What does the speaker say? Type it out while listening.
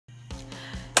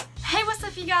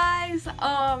up, you guys?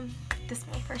 This is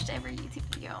my first ever YouTube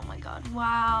video. Oh my god,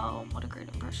 wow, what a great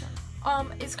impression.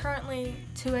 It's currently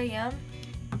 2 a.m.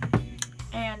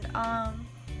 and I'm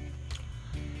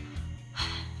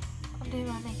doing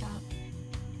my makeup.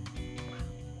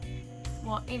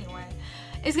 Well, anyway,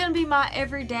 it's gonna be my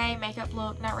everyday makeup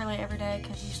look. Not really everyday,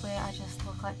 because usually I just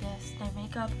look like this, no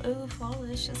makeup. Ooh,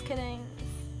 flawless, just kidding.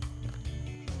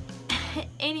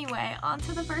 Anyway, on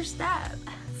to the first step.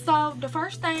 So the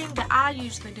first thing that I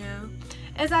usually do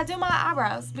is I do my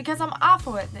eyebrows, because I'm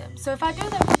awful at them. So if I do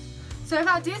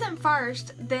them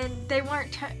first, then they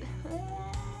weren't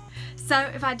so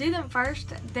if I do them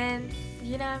first, then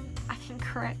you know, I can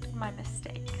correct my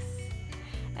mistakes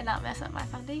and not mess up my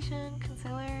foundation,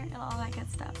 concealer, and all that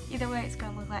good stuff. Either way, it's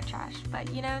gonna look like trash,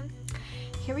 but you know,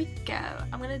 here we go.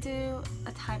 I'm gonna do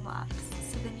a time lapse,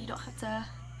 so then you don't have to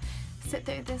sit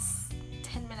through this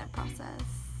 10-minute process.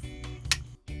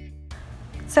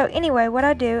 So anyway, what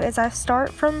I do is I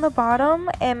start from the bottom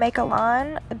and make a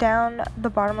line down the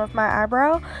bottom of my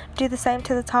eyebrow. Do the same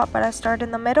to the top, but I start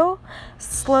in the middle.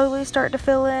 Slowly start to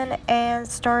fill in and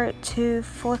start to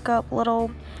flick up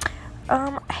little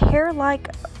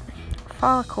hair-like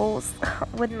follicles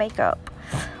with makeup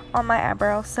on my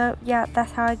eyebrow. So yeah,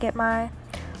 that's how I get my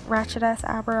ratchet-ass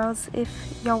eyebrows, if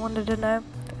y'all wanted to know.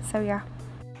 So yeah.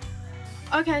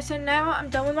 Okay, so now I'm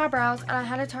done with my brows, and I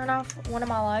had to turn off one of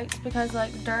my lights because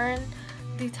like during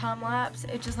the time lapse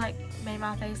it just like made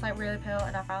my face like really pale,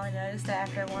 and I finally noticed it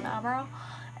after one eyebrow.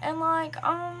 And like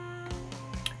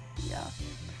yeah,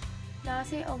 now I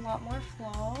see a lot more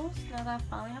flaws now that I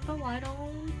finally have the light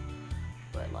on,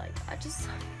 but like I just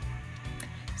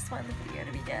want the video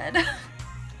to be good.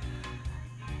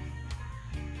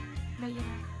 But you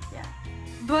know, yeah,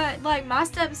 but like my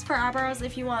steps for eyebrows,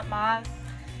 if you want my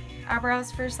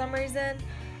eyebrows for some reason,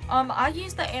 I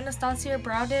use the Anastasia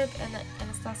brow dip and the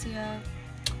Anastasia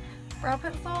brow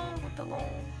pencil with the little,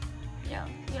 yeah,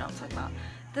 you know what I'm talking about.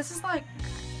 This is like,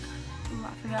 ooh,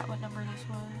 I forgot what number this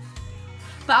was,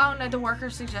 but I don't know, the worker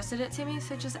suggested it to me,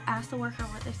 so just ask the worker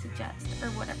what they suggest or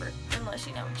whatever, unless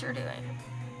you know what you're doing,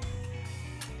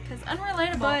 because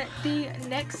unrelatable. But the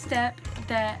next step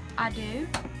that I do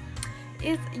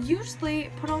is usually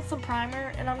put on some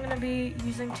primer, and I'm going to be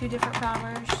using 2 different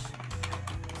primers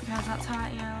because that's how I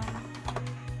am.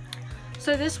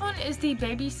 So this one is the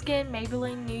Baby Skin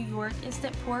Maybelline New York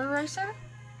Instant Pore Eraser.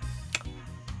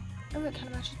 Oh, it kind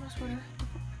of matches my sweater.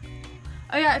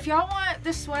 Oh yeah, if y'all want,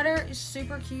 this sweater is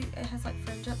super cute. It has like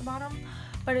fringe at the bottom,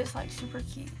 but it's like super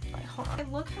cute. Like, hold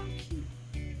on. Look how cute.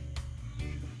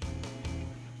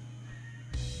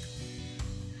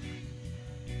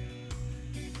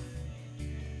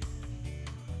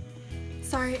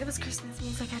 Sorry, it was Christmas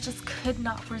music. I just could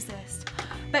not resist.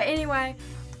 But anyway,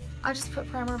 I just put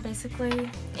primer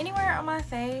basically anywhere on my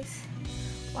face.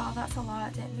 Wow, that's a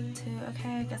lot. Didn't mean to.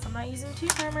 Okay, I guess I'm not using 2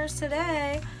 primers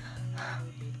today.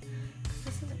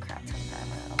 This is a crap ton of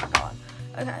primer. Oh my god.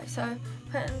 Okay, so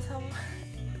putting some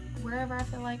wherever I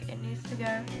feel like it needs to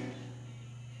go.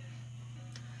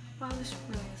 Wow, this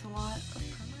really is a lot of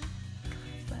primer.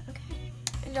 But okay.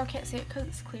 And y'all can't see it because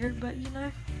it's clear, but you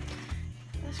know,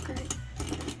 that's great.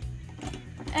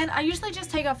 And I usually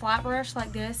just take a flat brush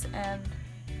like this and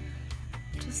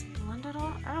just blend it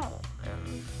all out.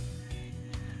 And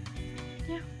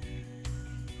yeah,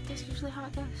 that's usually how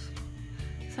it goes.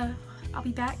 So I'll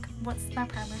be back once my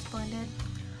primer's blended.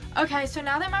 Okay, so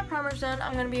now that my primer's done,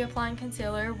 I'm going to be applying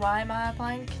concealer. Why am I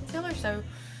applying concealer so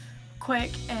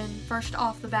quick and first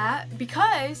off the bat?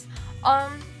 Because,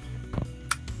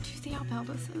 do you see how pale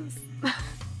this is?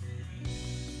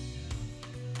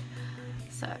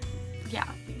 So, yeah,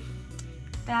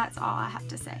 that's all I have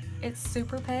to say. It's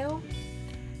super pale.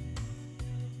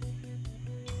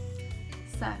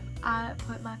 So, I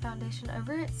put my foundation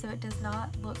over it so it does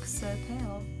not look so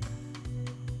pale.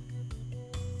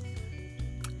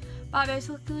 But I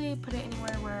basically put it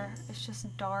anywhere where it's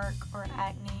just dark or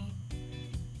acne.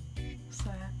 So,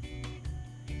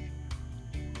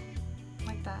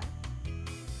 like that.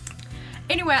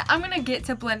 Anyway, I'm going to get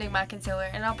to blending my concealer,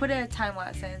 and I'll put a time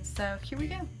lapse in, so here we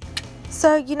go.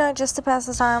 So, you know, just to pass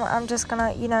the time, I'm just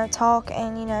gonna, you know, talk,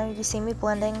 and, you know, you see me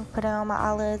blending, putting on my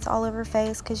eyelids all over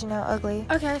face, because, you know, ugly.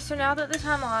 Okay, so now that the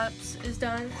time lapse is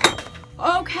done,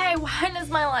 okay, why does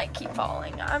my light keep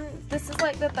falling? This is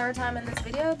like the 3rd time in this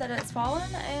video that it's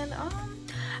fallen, and,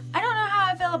 I don't know how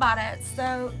I feel about it,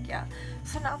 so, yeah.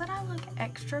 So now that I look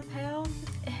extra pale,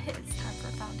 it's time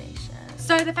for foundation.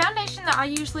 So the foundation that I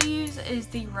usually use is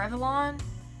the Revlon.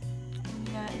 And,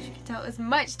 you know, as you can tell, it's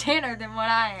much tanner than what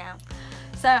I am.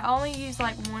 So I only use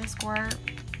like 1 squirt.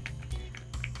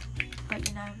 But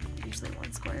you know, usually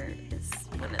 1 squirt is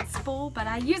when it's spool, but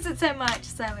I use it so much,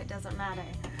 so it doesn't matter.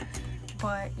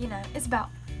 But, you know, it's about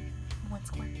 1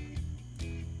 square.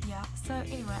 Yeah, so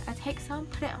anyway, I take some,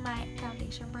 put it on my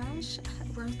foundation brush.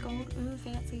 Rose gold, ooh,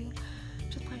 fancy.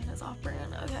 Just playing as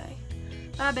off-brand, okay.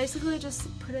 I basically just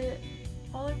put it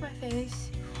all over my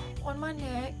face, on my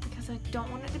neck, because I don't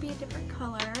want it to be a different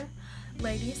color.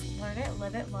 Ladies, learn it,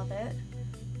 live it, love it.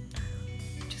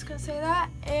 Just gonna say that,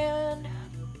 and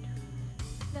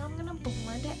now I'm gonna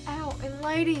blend it out. And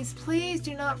ladies, please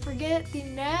do not forget the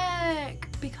neck,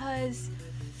 because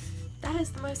that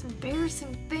is the most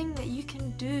embarrassing thing that you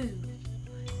can do,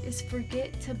 is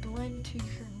forget to blend to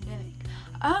your neck.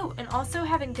 Oh, and also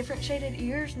having different shaded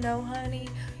ears. No, honey,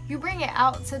 you bring it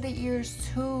out to the ears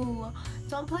too.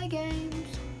 Don't play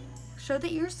games. Show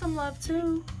the ears some love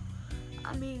too.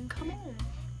 I mean, come on.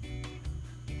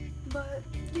 But,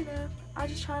 you know, I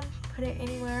just try and put it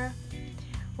anywhere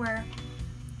where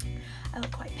I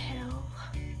look quite pale,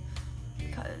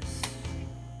 because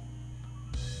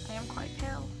I am quite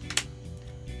pale.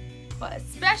 But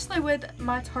especially with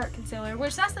my Tarte concealer,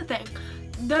 which that's the thing.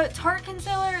 The Tarte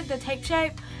concealer, the tape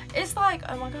shape, it's like,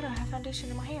 oh my god, I have foundation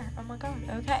in my hair. Oh my god,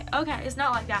 okay, it's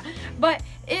not like that. But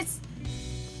it's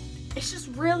just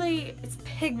really, it's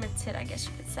pigmented, I guess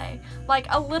you could say. Like,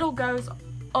 a little goes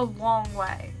a long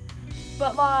way.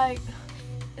 But like,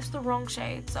 it's the wrong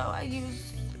shade, so I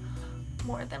use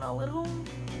more than a little.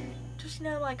 Just, you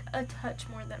know, like a touch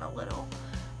more than a little.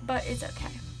 But it's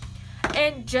okay.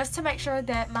 And just to make sure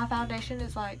that my foundation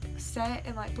is like set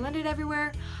and like blended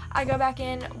everywhere, I go back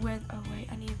in with, oh wait,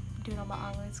 I need to do it on my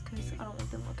eyelids because I don't want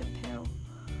them looking pale.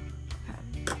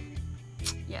 Okay.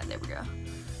 Yeah, there we go.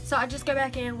 So I just go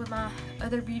back in with my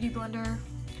other beauty blender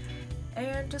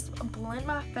and just blend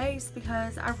my face,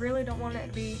 because I really don't want it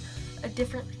to be a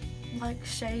different like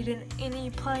shade in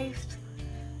any place.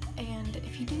 And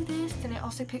if you do this, then it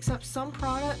also picks up some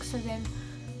products, so then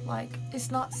like it's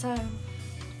not so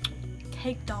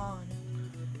caked on,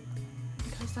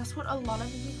 because that's what a lot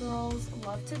of you girls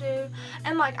love to do.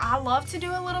 And like, I love to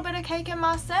do a little bit of caking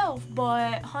myself,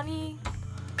 but honey,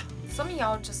 some of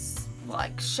y'all just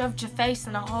like shoved your face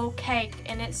in a whole cake,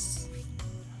 and it's,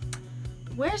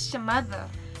 where's your mother?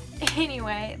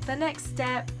 Anyway, the next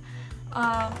step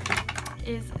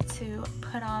is to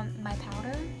put on my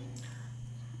powder.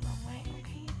 Wrong way,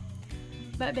 okay.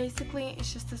 But basically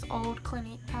it's just this old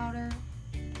Clinique powder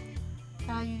that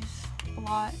I use a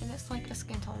lot, and it's like a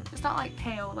skin tone. It's not like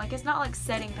pale, like it's not like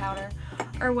setting powder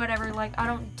or whatever. Like, I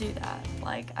don't do that.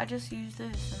 Like, I just use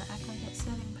this and act like it's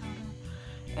setting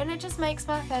powder, and it just makes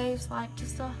my face like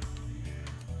just a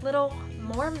little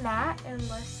more matte and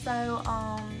less so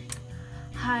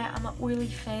hi, I'm an oily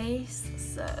face,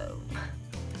 so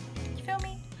you feel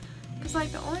me? Because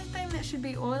like, the only thing that should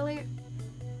be oily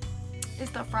is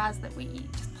the fries that we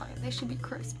eat, just plain. They should be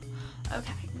crisp.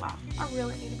 Okay, wow, I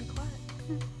really need to be quiet.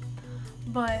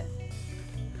 But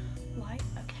like,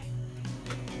 okay,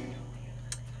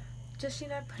 just, you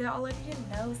know, put it all over your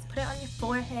nose, put it on your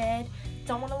forehead.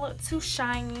 Don't want to look too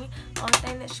shiny. The only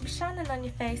thing that should be shining on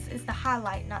your face is the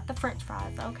highlight, not the french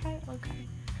fries. Okay.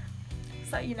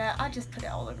 So, you know, I just put it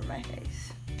all over my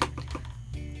face.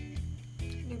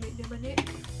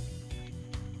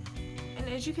 And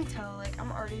as you can tell, like,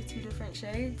 I'm already 2 different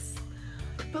shades,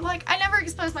 but like, I never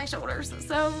expose my shoulders,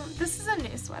 so this is a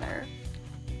new sweater.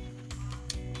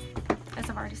 As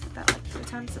I've already said that like 2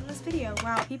 times in this video.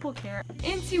 Wow, people care.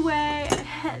 Anyway,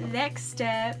 next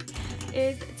step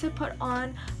is to put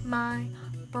on my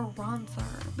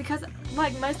bronzer, because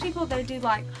like most people, they do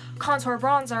like contour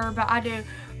bronzer, but I do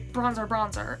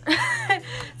bronzer.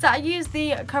 So I use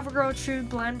the CoverGirl True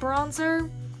Blend bronzer,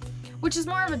 which is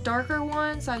more of a darker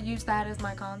one, so I use that as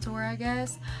my contour, I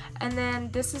guess. And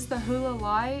then this is the Hula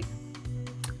Light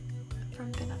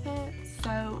from Benefit,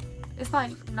 so it's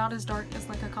like not as dark as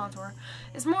like a contour.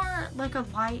 It's more like a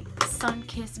light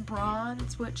sun-kissed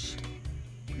bronze, which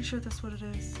I'm pretty sure that's what it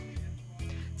is.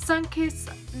 Sun-kiss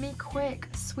me quick.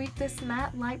 Sweep this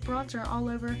matte light bronzer all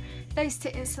over face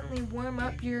to instantly warm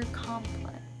up your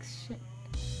complexion.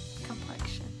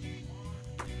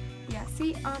 Yeah,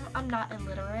 see, I'm not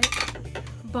illiterate,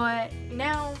 but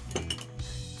now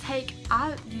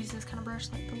I use this kind of brush,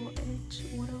 like the little edge,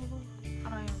 whatever. I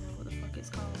don't even know what the fuck it's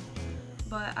called.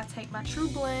 But I take my True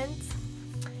Blends,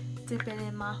 dip it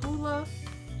in my Hula,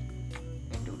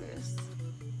 and do this.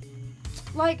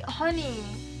 Like, honey,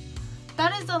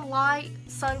 that is a light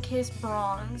sun-kissed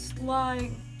bronze.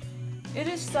 Like, it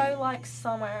is so like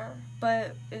summer,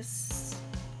 but it's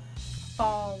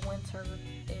fall,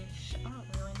 winter-ish. I don't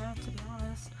really know, to be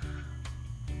honest.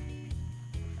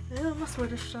 Yeah, my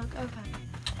sweater's stuck. Okay.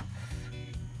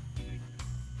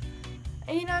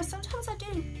 And you know, sometimes I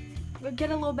do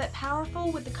get a little bit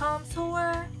powerful with the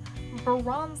contour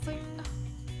bronzing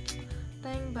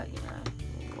thing, but you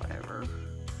know, whatever.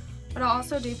 But I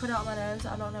also do put it on my nose.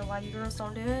 I don't know why you girls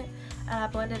don't do it. And I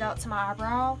blend it out to my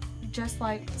eyebrow, just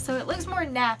like, so it looks more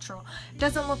natural. It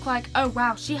doesn't look like, oh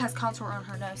wow, she has contour on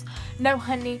her nose. No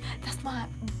honey, that's my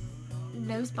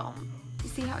nose bone. You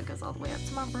see how it goes all the way up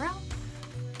to my brow?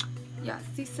 Yeah,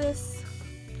 see sis?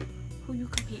 Who you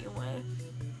competing with?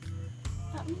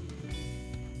 Not me.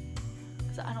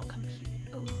 Because I don't compete.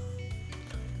 Ooh.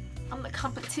 I'm the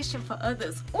competition for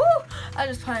others. Ooh! I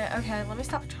just play it. Okay, let me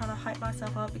stop trying to hype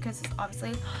myself up because it's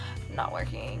obviously not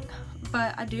working.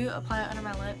 But I do apply it under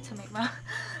my lip to make my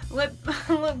lip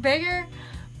look bigger.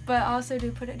 But I also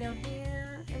do put it down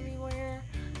here, everywhere.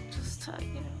 Just to,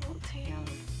 you know, tan.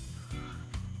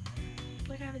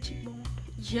 Look, I have a cheekbone.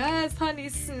 Yes, honey,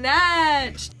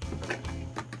 snatched!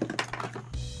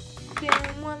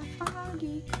 Feeling one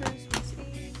foggy Christmas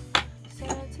Eve.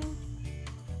 Santa.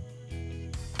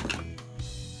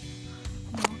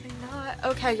 No, they're not.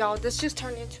 Okay, y'all, this just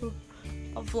turned into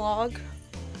a vlog.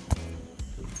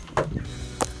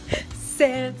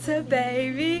 Santa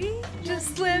baby,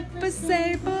 just slip a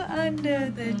sable under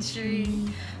the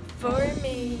tree for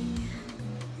me.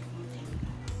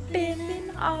 Been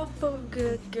an awful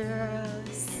good girl,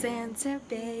 Santa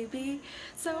baby,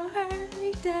 so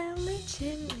hurry down the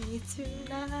chimney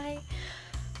tonight.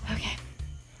 Okay,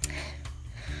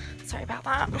 sorry about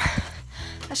that.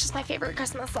 That's just my favorite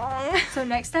Christmas song. So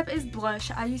next up is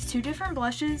blush. I use two different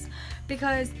blushes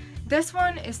because this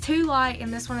one is too light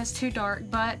and this one is too dark,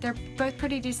 but they're both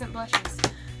pretty decent blushes,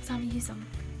 so I'm gonna use them.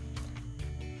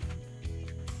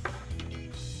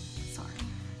 Sorry,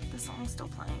 the song's still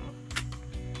playing.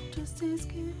 Just as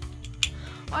good.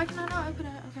 Why can I not open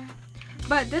it? Okay.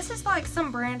 But this is like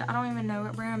some brand. I don't even know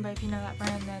what brand, but if you know that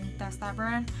brand, then that's that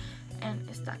brand. And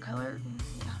it's that color.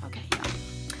 Yeah, okay, yeah.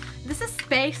 This is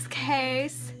Space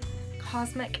Case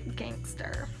Cosmic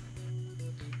Gangster.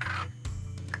 Yeah.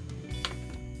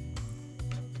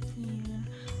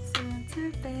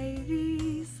 Santa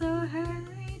baby, so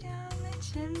hurry down the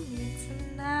chimney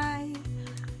tonight.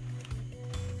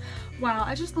 Wow,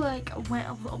 I just like went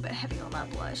a little bit heavy on that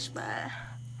blush, but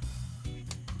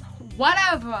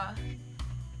whatever.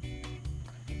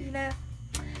 You know,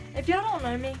 if y'all don't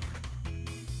know me,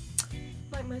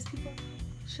 like most people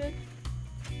should,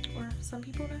 or some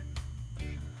people know,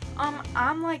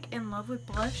 I'm like in love with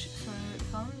blush, so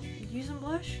if I'm using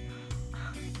blush,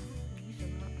 I'm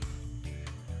using it.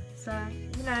 So,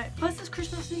 you know, plus it's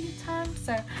Christmas Eve time,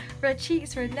 so red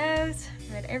cheeks, red nose,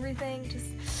 red everything, just,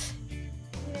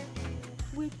 you know,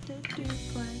 with the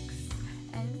duplex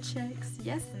and checks.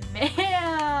 Yes,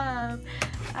 ma'am.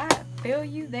 I feel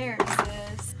you there,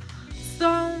 sis.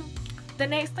 So, the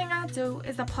next thing I do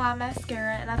is apply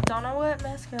mascara, and I don't know what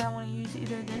mascara I want to use,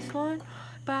 either this one,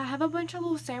 but I have a bunch of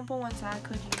little sample ones that I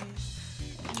could use.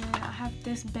 And then I have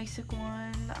this basic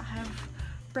one, I have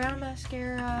brown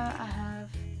mascara, I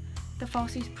have the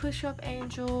Falsies Push Up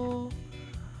Angel,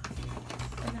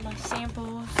 and then my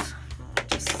samples. I'll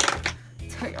just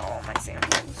tell you all my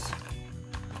samples.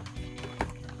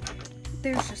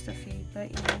 There's just a few, but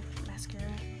you know,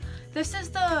 mascara. This is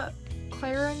the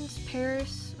Clarins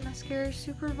Paris Mascara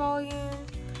Super Volume.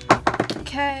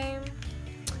 Okay.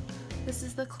 This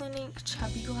is the Clinique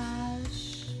Chubby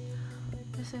Lash.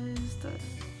 This is the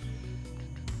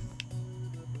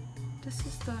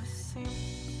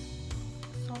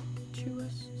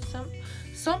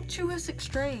Sumptuous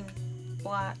Extreme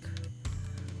Black.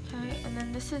 Okay, and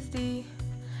then this is the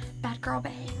Bad Girl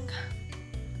Bang.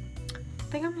 I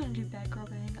think I'm gonna do Bad Girl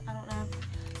Bang. I don't know.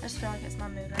 I just feel like it's my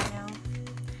mood right now.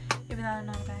 Even though I'm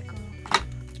not a bad girl.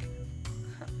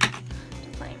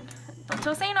 Just playing. Don't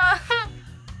tell Santa.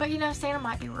 But you know, Santa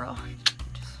might be real.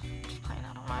 Just playing,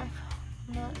 I don't know. I'm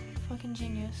not a fucking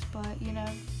genius, but you know.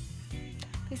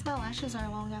 At least my lashes are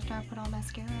long after I put on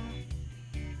mascara.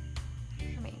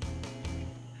 I mean.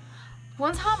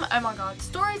 One time, oh my god,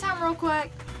 story time real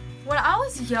quick. When I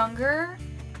was younger,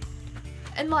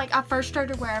 and like I first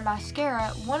started wearing mascara,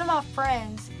 one of my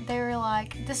friends, they were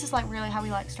like, this is like really how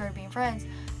we like started being friends,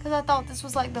 because I thought this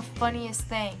was like the funniest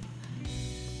thing.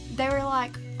 They were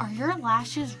like, are your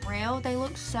lashes real? They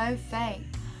look so fake.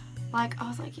 Like, I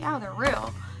was like, yeah, they're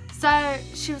real. So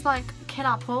she was like, can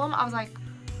I pull them? I was like,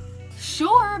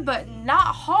 sure, but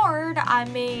not hard. I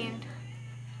mean,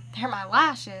 they're my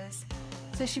lashes.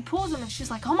 So she pulls them and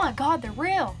she's like, oh my god, they're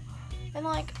real. And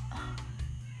like,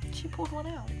 she pulled one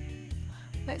out.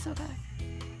 But it's okay.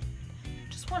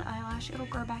 Just one eyelash. It'll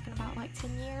grow back in about like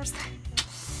 10 years.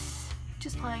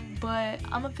 Just playing. But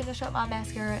I'm gonna finish up my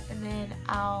mascara and then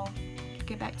I'll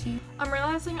get back to you. I'm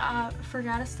realizing I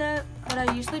forgot a step. What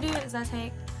I usually do is I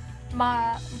take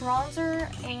my bronzer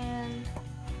and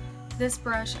this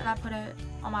brush and I put it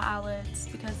on my eyelids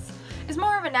because it's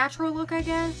more of a natural look, I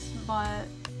guess, but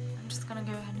I'm just gonna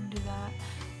go ahead and do that.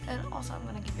 And also I'm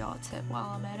gonna give y'all a tip while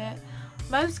I'm at it.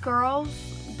 Most girls,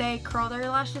 they curl their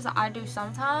lashes. I do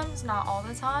sometimes, not all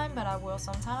the time, but I will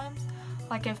sometimes.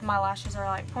 Like if my lashes are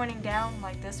like pointing down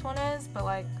like this one is, but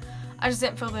like I just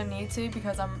didn't feel the need to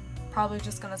because I'm probably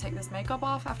just gonna take this makeup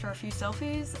off after a few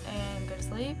selfies and go to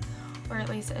sleep, or at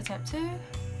least attempt to.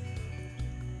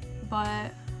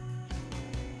 But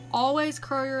always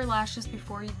curl your lashes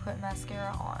before you put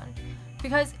mascara on,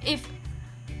 because if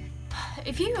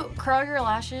you curl your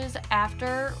lashes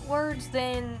afterwards,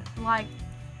 then like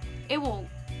it will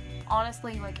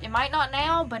honestly, like, it might not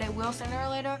now, but it will sooner or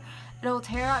later. It'll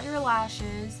tear out your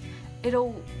lashes.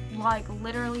 It'll like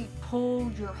literally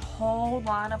pull your whole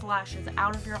line of lashes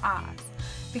out of your eyes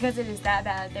because it is that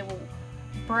bad. They will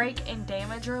break and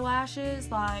damage your lashes.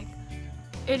 Like,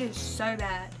 it is so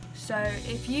bad. So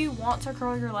if you want to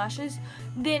curl your lashes,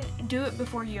 then do it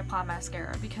before you apply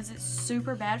mascara because it's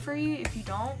super bad for you if you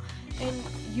don't, and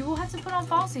you will have to put on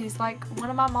falsies like one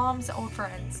of my mom's old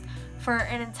friends for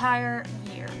an entire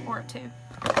year or two.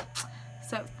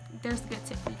 So there's a good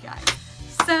tip for you guys.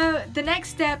 So the next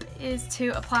step is to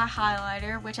apply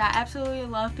highlighter, which I absolutely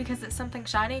love because it's something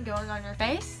shiny going on your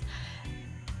face,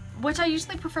 which I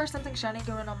usually prefer something shiny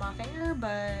going on my finger,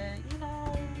 but you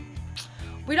know,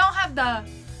 we don't have the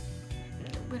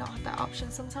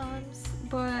option sometimes.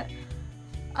 But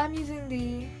I'm using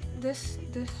this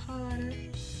highlighter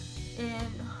in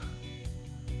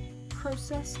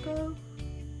Procesco,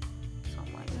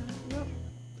 something like that. Yep.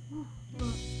 Ooh,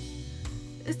 look.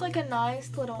 It's like a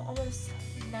nice little, almost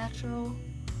natural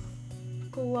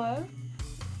glow.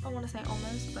 I want to say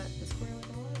almost, but it's really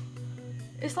not.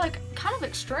 It's like kind of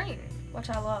extreme, which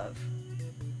I love.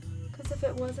 Because if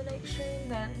it wasn't extreme,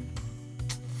 then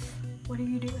what are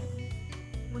you doing?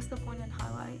 What's the point in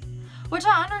highlight? Which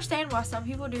I understand why some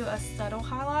people do a subtle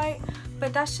highlight,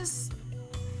 but that's just,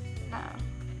 no.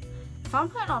 If I'm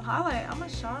putting on highlight, I'm gonna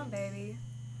shine, baby.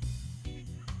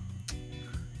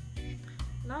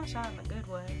 Not shine in a good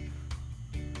way.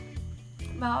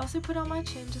 But I also put on my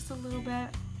chin just a little bit,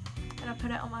 and I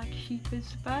put it on my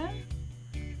cupid's bow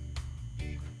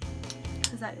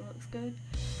because that looks good.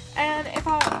 And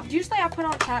usually I put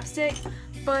on chapstick,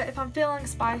 but if I'm feeling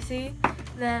spicy,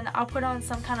 then I'll put on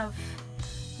some kind of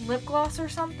lip gloss or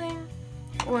something,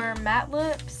 or matte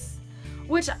lips,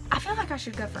 which I feel like I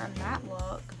should go for a matte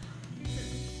look.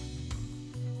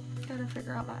 Gotta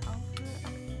figure out my outfit.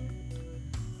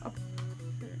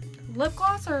 Lip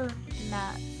gloss or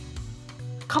matte?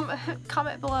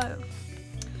 Comment below.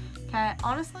 Okay,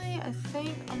 honestly, I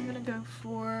think I'm gonna go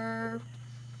for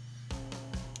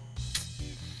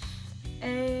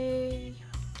I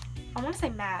want to say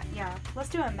matte. Yeah, let's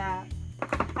do a matte.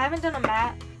 I haven't done a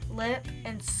matte lip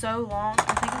in so long.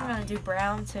 I think I'm gonna do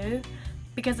brown too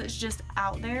because it's just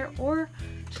out there. Or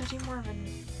should I do more of a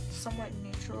somewhat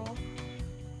neutral?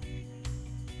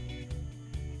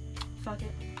 Fuck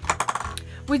it.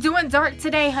 We're doing dark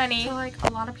today, honey. So like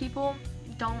a lot of people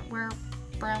don't wear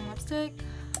brown lipstick,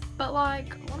 but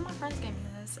like one of my friends gave me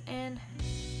this and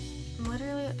I'm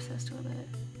literally obsessed with it.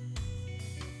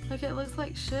 Like, it looks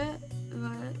like shit,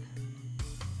 but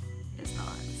it's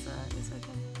not, so it's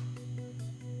okay.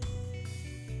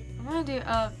 I'm gonna do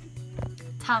a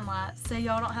time lapse so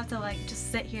y'all don't have to like just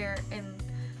sit here and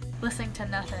listen to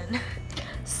nothing.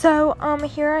 So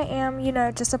here I am, you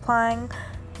know, just applying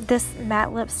this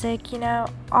matte lipstick, you know,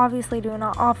 obviously doing an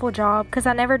awful job because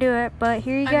I never do it, but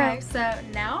here you go. Okay, so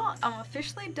now I'm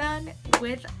officially done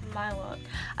with my look.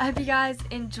 I hope you guys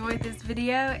enjoyed this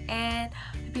video and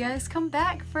hope you guys come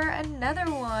back for another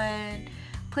one.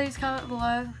 Please comment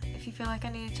below if you feel like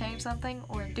I need to change something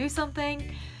or do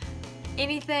something.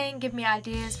 Anything, give me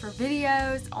ideas for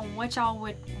videos on what y'all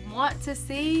would want to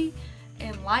see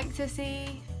and like to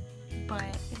see.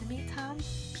 But in the meantime,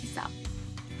 peace out.